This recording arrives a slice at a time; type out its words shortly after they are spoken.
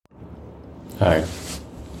Hi,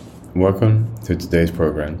 welcome to today's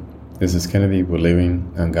program. This is Kennedy. We're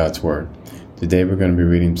living on God's Word. Today we're going to be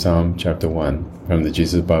reading Psalm chapter 1 from the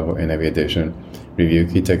Jesus Bible NIV edition, review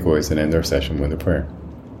key takeaways, and end our session with a prayer.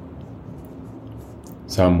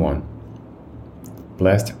 Psalm 1.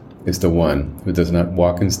 Blessed is the one who does not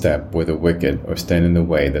walk in step with the wicked, or stand in the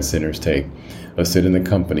way that sinners take, or sit in the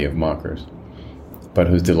company of mockers, but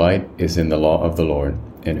whose delight is in the law of the Lord,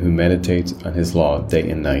 and who meditates on his law day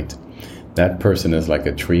and night. That person is like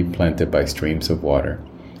a tree planted by streams of water,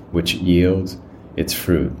 which yields its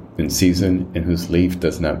fruit in season, and whose leaf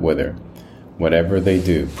does not wither. Whatever they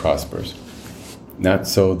do prospers. Not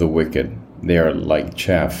so the wicked. They are like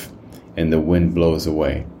chaff, and the wind blows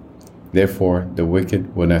away. Therefore the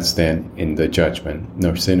wicked will not stand in the judgment,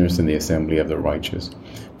 nor sinners in the assembly of the righteous.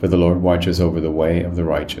 For the Lord watches over the way of the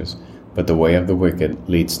righteous, but the way of the wicked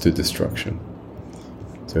leads to destruction.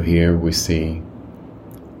 So here we see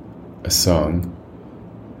a song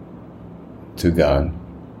to God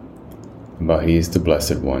about He is the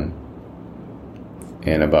Blessed One,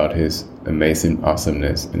 and about His amazing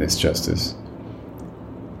awesomeness and His justice,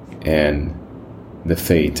 and the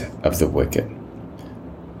fate of the wicked,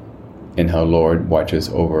 and how Lord watches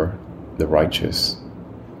over the righteous,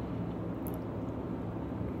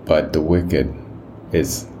 but the wicked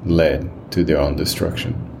is led to their own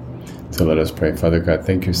destruction. So let us pray. Father God,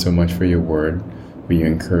 thank you so much for your word, for your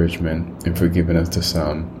encouragement, and for giving us the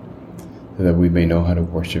psalm, so that we may know how to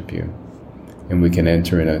worship you, and we can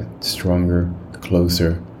enter in a stronger,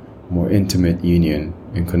 closer, more intimate union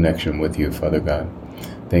and connection with you, Father God.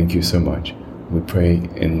 Thank you so much. We pray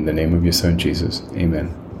in the name of your Son, Jesus.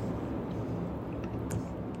 Amen.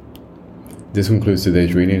 This concludes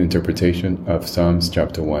today's reading and interpretation of Psalms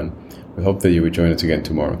chapter 1. We hope that you will join us again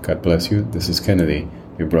tomorrow. God bless you. This is Kennedy,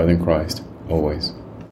 your brother in Christ, always.